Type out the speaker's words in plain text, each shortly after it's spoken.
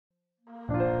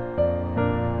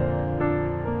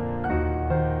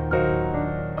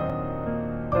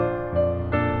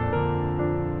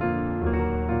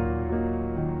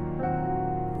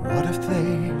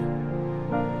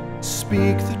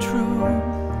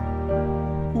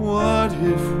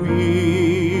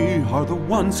are the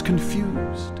ones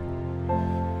confused.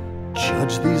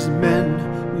 Judge these men,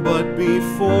 but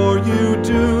before you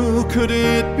do, could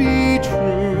it be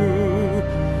true?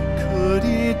 Could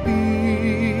it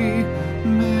be,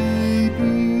 maybe,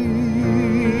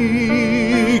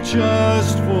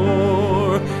 just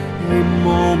for a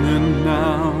moment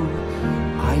now,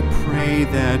 I pray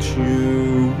that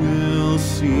you will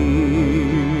see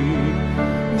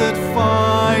that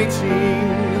fighting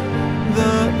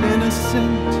the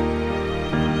innocent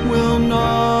will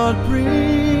not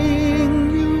bring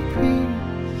you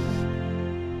peace.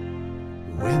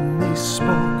 When they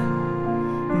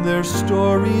spoke, their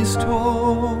stories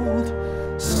told,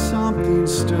 something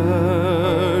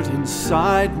stirred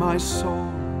inside my soul.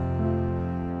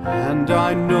 And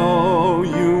I know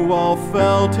you all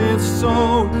felt it,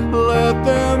 so let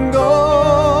them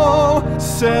go,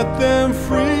 set them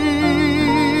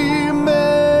free,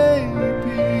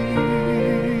 maybe.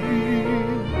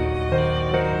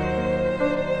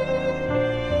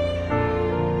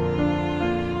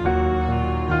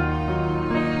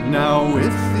 Now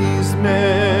if these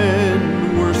men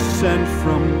were sent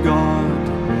from God,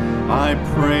 I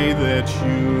pray that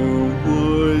you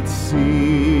would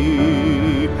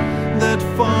see that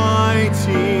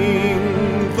fighting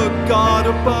the God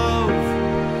above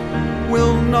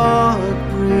will not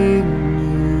bring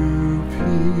you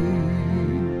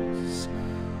peace.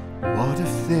 What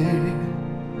if they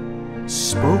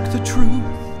spoke the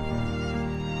truth?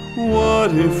 What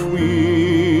if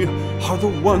we are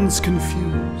the ones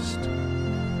confused?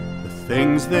 The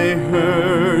things they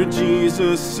heard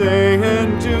Jesus say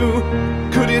and do,